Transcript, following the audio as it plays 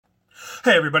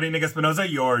Hey everybody, Nick Espinoza,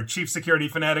 your chief security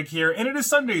fanatic here, and it is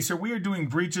Sunday, so we are doing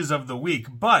breaches of the week,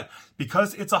 but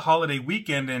because it's a holiday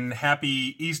weekend and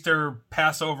happy Easter,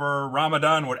 Passover,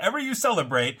 Ramadan, whatever you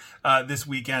celebrate this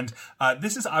weekend,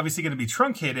 this is obviously going to be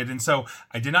truncated, and so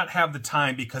I did not have the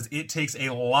time because it takes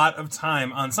a lot of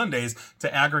time on Sundays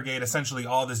to aggregate essentially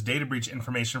all this data breach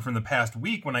information from the past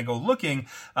week when I go looking.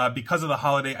 Because of the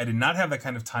holiday, I did not have that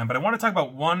kind of time, but I want to talk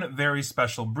about one very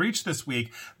special breach this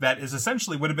week that is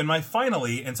essentially would have been my finally,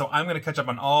 and so I'm going to catch up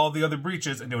on all the other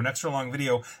breaches and do an extra long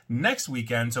video next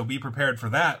weekend, so be prepared for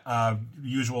that,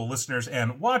 usual listeners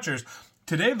and watchers.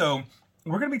 Today, though,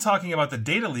 we're going to be talking about the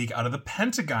data leak out of the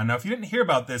Pentagon. Now, if you didn't hear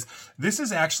about this, this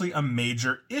is actually a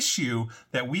major issue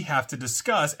that we have to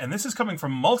discuss, and this is coming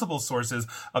from multiple sources,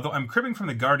 although I'm cribbing from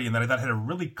The Guardian that I thought had a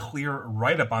really clear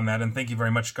write-up on that, and thank you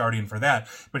very much, Guardian, for that.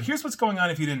 But here's what's going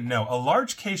on if you didn't know. A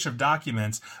large cache of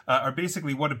documents are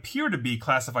basically what appear to be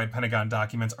classified Pentagon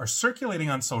documents are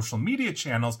circulating on social media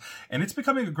channels, and it's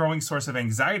becoming a growing source of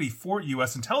anxiety for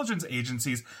U.S. intelligence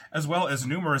agencies, as well as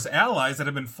numerous allies that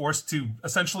have been forced to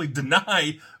essentially deny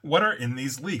what are in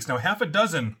these leaks. Now, half a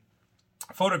dozen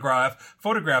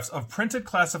photographs of printed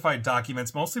classified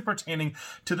documents, mostly pertaining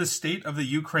to the state of the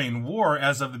Ukraine war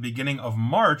as of the beginning of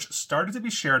March, started to be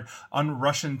shared on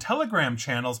Russian Telegram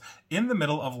channels in the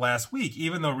middle of last week,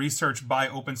 even though research by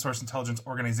open source intelligence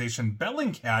organization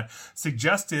Bellingcat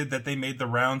suggested that they made the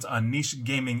rounds on niche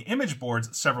gaming image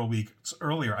boards several weeks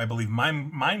earlier. I believe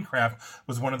Minecraft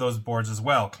was one of those boards as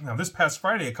well. Now, this past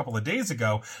Friday, a couple of days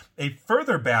ago, a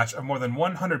further batch of more than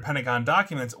 100 Pentagon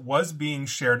documents was being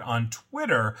shared on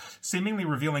Twitter, seemingly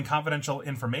revealing confidential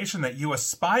information that U.S.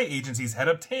 spy agencies had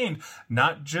obtained,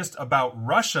 not just about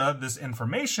Russia, this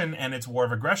information and its war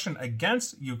of aggression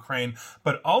against Ukraine,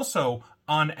 but also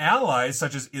on allies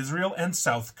such as Israel and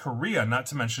South Korea, not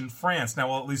to mention France. Now,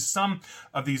 while at least some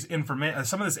of this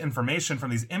information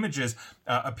from these images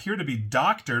appear to be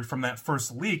doctored from that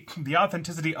first leak, the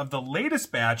authenticity of the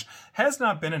latest batch has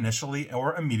not been initially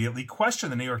or immediately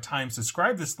questioned. The New York Times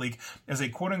described this leak as a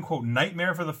quote-unquote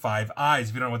nightmare for the Five Eyes.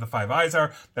 If you don't know what the Five Eyes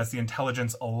are, that's the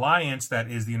intelligence alliance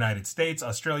that is the United States,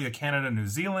 Australia, Canada, New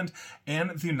Zealand,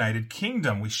 and the United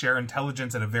Kingdom. We share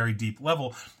intelligence at a very deep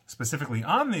level, specifically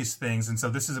on these things, and so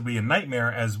this is be a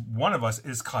nightmare as one of us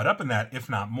is caught up in that, if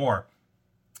not more.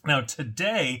 Now,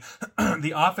 today,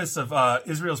 the office of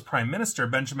Israel's Prime Minister,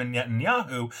 Benjamin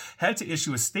Netanyahu, had to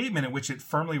issue a statement in which it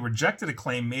firmly rejected a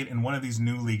claim made in one of these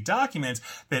new leaked documents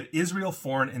that Israel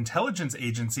foreign intelligence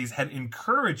agencies had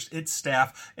encouraged its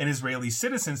staff and Israeli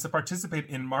citizens to participate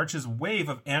in March's wave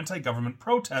of anti-government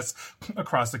protests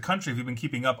across the country. If you've been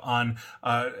keeping up on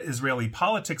Israeli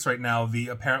politics right now,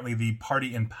 apparently the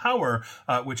party in power,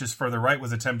 which is further right,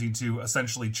 was attempting to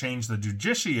essentially change the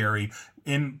judiciary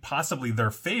in possibly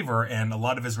their favor, and a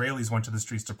lot of Israelis went to the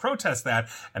streets to protest that,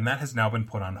 and that has now been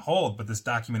put on hold. But this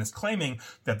document is claiming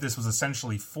that this was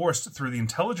essentially forced through the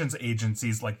intelligence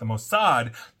agencies like the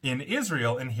Mossad in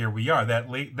Israel, and here we are.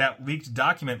 That leaked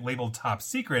document labeled top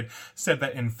secret said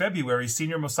that in February,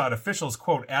 senior Mossad officials,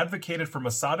 quote, advocated for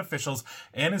Mossad officials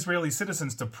and Israeli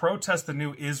citizens to protest the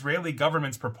new Israeli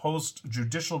government's proposed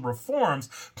judicial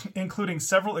reforms, including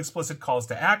several explicit calls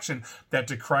to action that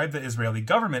decried the Israeli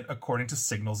government, according to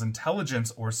Signals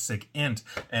Intelligence, or SIGINT,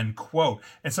 end quote.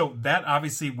 And so that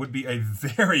obviously would be a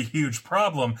very huge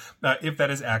problem if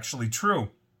that is actually true.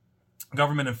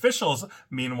 Government officials,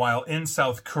 meanwhile, in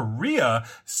South Korea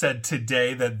said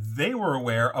today that they were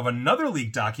aware of another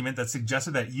leaked document that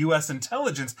suggested that U.S.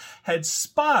 intelligence had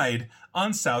spied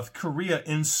on South Korea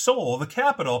in Seoul, the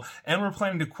capital, and were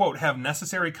planning to, quote, have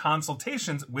necessary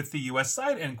consultations with the U.S.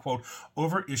 side, end quote,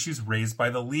 over issues raised by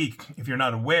the leak. If you're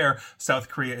not aware, South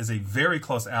Korea is a very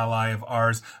close ally of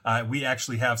ours. We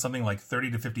actually have something like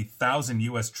 30 to 50,000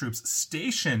 U.S. troops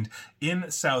stationed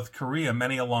in South Korea,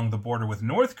 many along the border with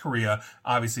North Korea,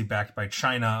 obviously backed by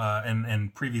China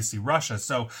and previously Russia.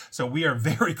 So we are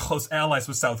very close allies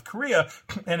with South Korea,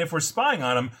 and if we're spying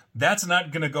on them, that's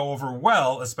not going to go over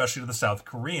well, especially to the South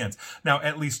Koreans. Now,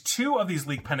 at least two of these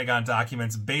leaked Pentagon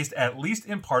documents, based at least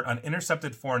in part on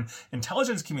intercepted foreign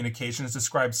intelligence communications,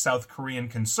 describe South Korean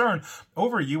concern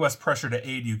over U.S. pressure to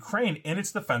aid Ukraine in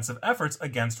its defensive efforts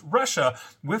against Russia,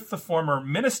 with the former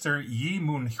minister Yi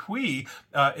Moon-hui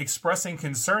expressing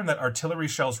concern that artillery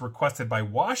shells requested by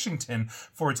Washington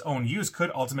for its own use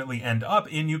could ultimately end up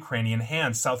in Ukrainian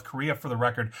hands. South Korea, for the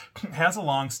record, has a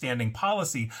long-standing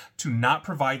policy to not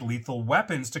provide lethal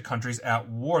weapons to countries at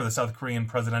war. A South Korean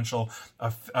presidential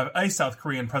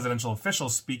official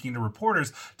speaking to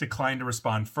reporters declined to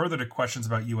respond further to questions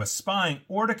about U.S. spying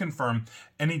or to confirm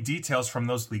any details from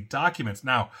those leaked documents.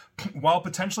 Now, while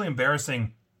potentially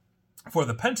embarrassing For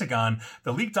the Pentagon,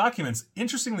 the leaked documents,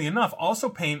 interestingly enough, also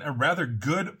paint a rather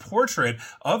good portrait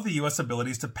of the U.S.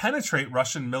 abilities to penetrate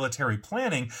Russian military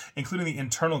planning, including the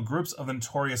internal groups of the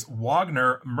notorious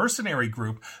Wagner mercenary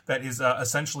group that is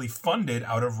essentially funded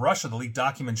out of Russia. The leaked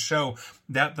documents show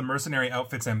that the mercenary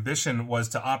outfit's ambition was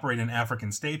to operate in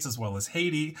African states as well as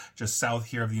Haiti, just south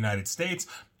here of the United States,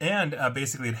 and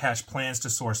basically it hatched plans to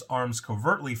source arms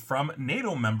covertly from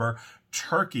NATO member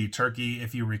Turkey. Turkey,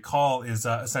 if you recall, is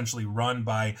essentially run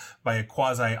by a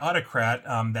quasi-autocrat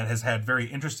that has had very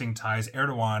interesting ties.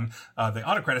 Erdogan, the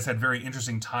autocrat, has had very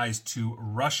interesting ties to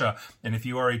Russia. And if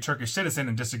you are a Turkish citizen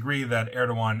and disagree that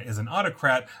Erdogan is an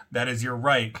autocrat, that is your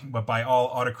right. But by all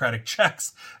autocratic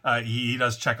checks, he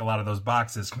does check a lot of those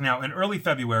boxes. Now, in early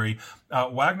February,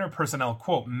 Wagner personnel,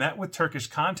 quote, met with Turkish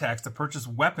contacts to purchase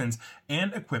weapons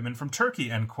and equipment from Turkey,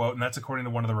 end quote. And that's according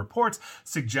to one of the reports,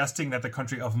 suggesting that the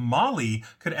country of Mali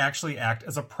could actually act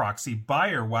as a proxy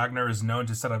buyer. Wagner is known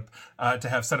to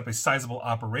have set up a sizable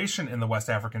operation in the West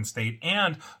African state,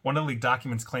 and one of the leaked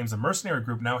documents claims the mercenary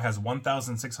group now has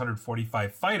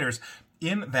 1,645 fighters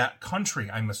in that country.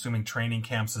 I'm assuming training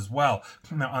camps as well.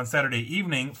 Now, on Saturday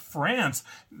evening, France,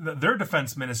 their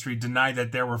defense ministry denied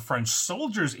that there were French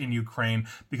soldiers in Ukraine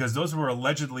because those were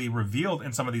allegedly revealed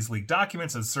in some of these leaked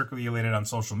documents as circulated on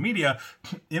social media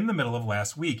in the middle of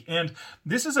last week. And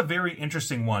this is a very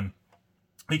interesting one,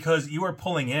 because you are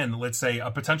pulling in, let's say, a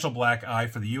potential black eye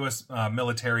for the U.S.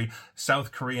 military,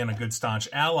 South Korea, and a good staunch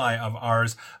ally of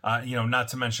ours, not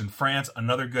to mention France,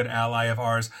 another good ally of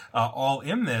ours, all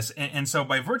in this. And so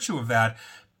by virtue of that,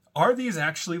 are these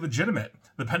actually legitimate?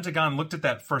 The Pentagon looked at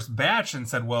that first batch and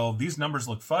said, well, these numbers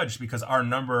look fudged because our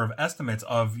number of estimates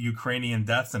of Ukrainian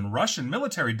deaths and Russian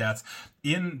military deaths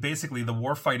in basically the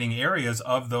warfighting areas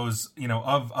of those,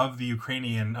 of the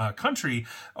Ukrainian country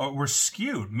were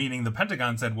skewed, meaning the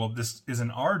Pentagon said, well, this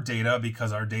isn't our data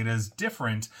because our data is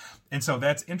different. And so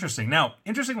that's interesting. Now,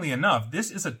 interestingly enough, this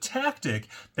is a tactic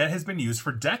that has been used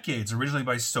for decades, originally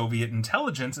by Soviet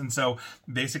intelligence. And so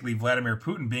basically Vladimir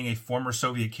Putin, being a former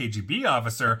Soviet KGB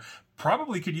officer,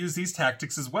 probably could use these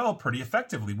tactics as well pretty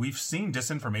effectively. We've seen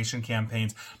disinformation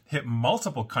campaigns hit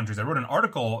multiple countries. I wrote an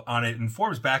article on it in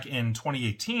Forbes back in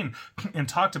 2018 and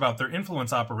talked about their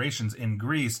influence operations in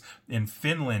Greece, in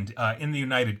Finland, in the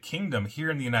United Kingdom,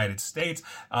 here in the United States,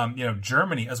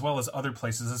 Germany, as well as other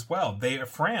places as well.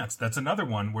 France, that's another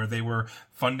one where they were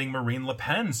funding Marine Le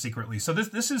Pen secretly. So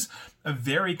this is a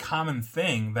very common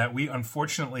thing that we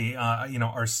unfortunately,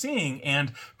 are seeing.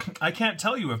 And I can't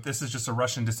tell you if this is just a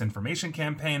Russian disinformation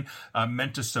campaign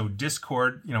meant to sow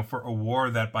discord, for a war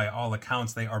that by all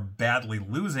accounts they are badly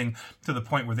losing, to the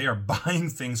point where they are buying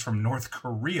things from North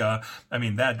Korea. I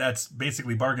mean, that's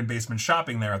basically bargain basement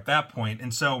shopping there at that point.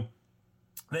 And so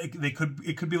it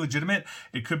could be legitimate.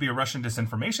 It could be a Russian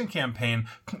disinformation campaign.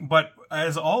 But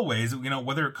as always,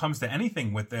 whether it comes to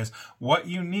anything with this, what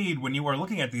you need when you are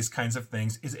looking at these kinds of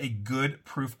things is a good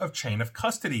proof of chain of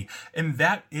custody. And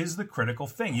that is the critical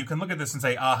thing. You can look at this and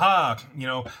say, aha,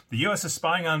 the U.S. is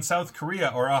spying on South Korea,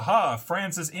 or aha,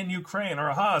 France is in Ukraine, or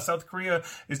aha, South Korea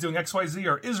is doing XYZ,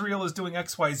 or Israel is doing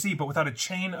XYZ. But without a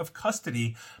chain of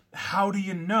custody, how do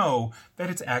you know that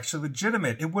it's actually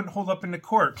legitimate? It wouldn't hold up in the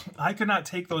court. I could not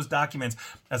take those documents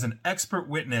as an expert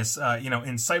witness,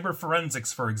 in cyber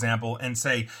forensics, for example, and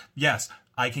say, yes,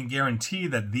 I can guarantee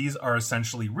that these are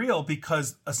essentially real,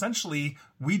 because essentially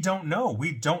we don't know.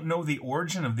 We don't know the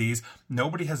origin of these.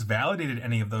 Nobody has validated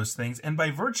any of those things. And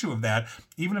by virtue of that,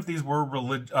 even if these were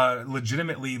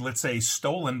legitimately, let's say,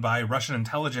 stolen by Russian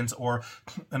intelligence or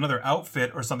another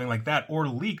outfit or something like that, or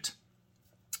leaked,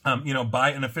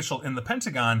 by an official in the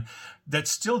Pentagon, that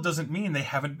still doesn't mean they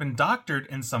haven't been doctored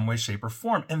in some way, shape, or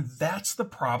form. And that's the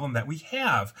problem that we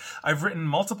have. I've written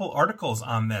multiple articles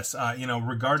on this,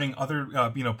 regarding other,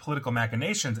 political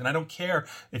machinations. And I don't care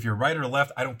if you're right or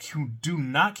left. I do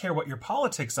not care what your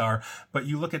politics are. But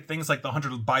you look at things like the Hunter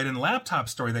Biden laptop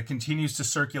story that continues to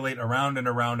circulate around and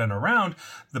around and around.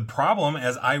 The problem,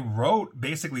 as I wrote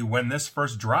basically when this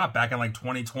first dropped back in like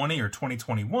 2020 or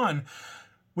 2021,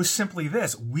 was simply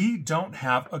this: we don't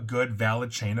have a good,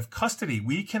 valid chain of custody.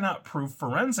 We cannot prove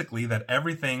forensically that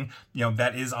everything,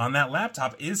 that is on that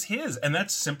laptop is his. And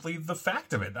that's simply the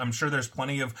fact of it. I'm sure there's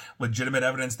plenty of legitimate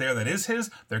evidence there that is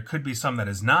his. There could be some that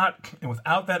is not. And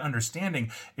without that understanding,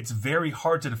 it's very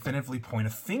hard to definitively point a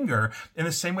finger, in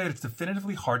the same way that it's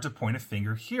definitively hard to point a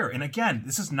finger here. And again,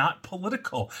 this is not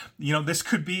political. This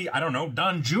could be,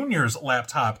 Don Jr.'s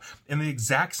laptop in the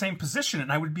exact same position,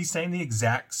 and I would be saying the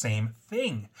exact same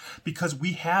thing. thing, because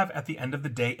we have, at the end of the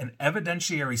day, an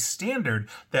evidentiary standard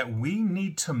that we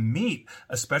need to meet,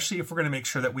 especially if we're going to make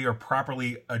sure that we are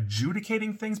properly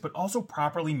adjudicating things, but also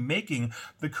properly making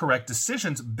the correct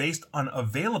decisions based on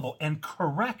available and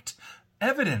correct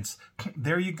evidence.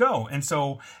 There you go. And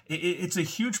so it's a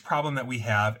huge problem that we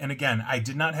have. And again, I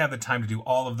did not have the time to do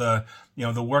all of the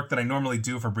work that I normally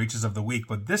do for breaches of the week,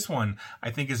 but this one I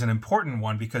think is an important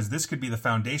one, because this could be the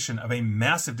foundation of a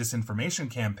massive disinformation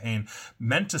campaign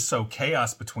meant to sow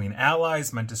chaos between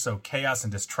allies, meant to sow chaos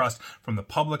and distrust from the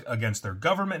public against their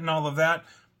government and all of that.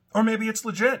 Or maybe it's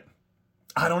legit.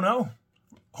 I don't know.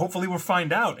 Hopefully we'll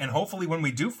find out, and hopefully when we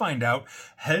do find out,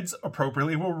 heads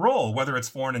appropriately will roll, whether it's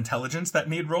foreign intelligence that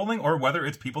need rolling or whether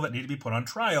it's people that need to be put on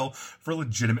trial for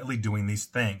legitimately doing these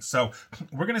things. So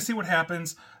we're going to see what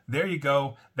happens. There you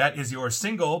go. That is your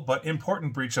single but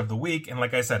important breach of the week. And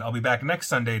like I said, I'll be back next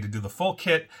Sunday to do the full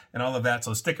kit and all of that.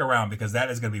 So stick around, because that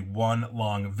is going to be one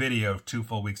long video, 2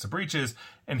 full weeks of breaches.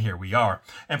 And here we are.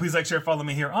 And please like, share, follow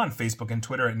me here on Facebook and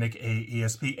Twitter at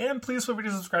NickAESP. And please feel free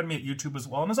to subscribe to me at YouTube as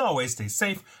well. And as always, stay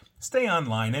safe, stay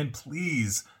online, and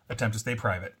please attempt to stay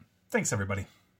private. Thanks, everybody.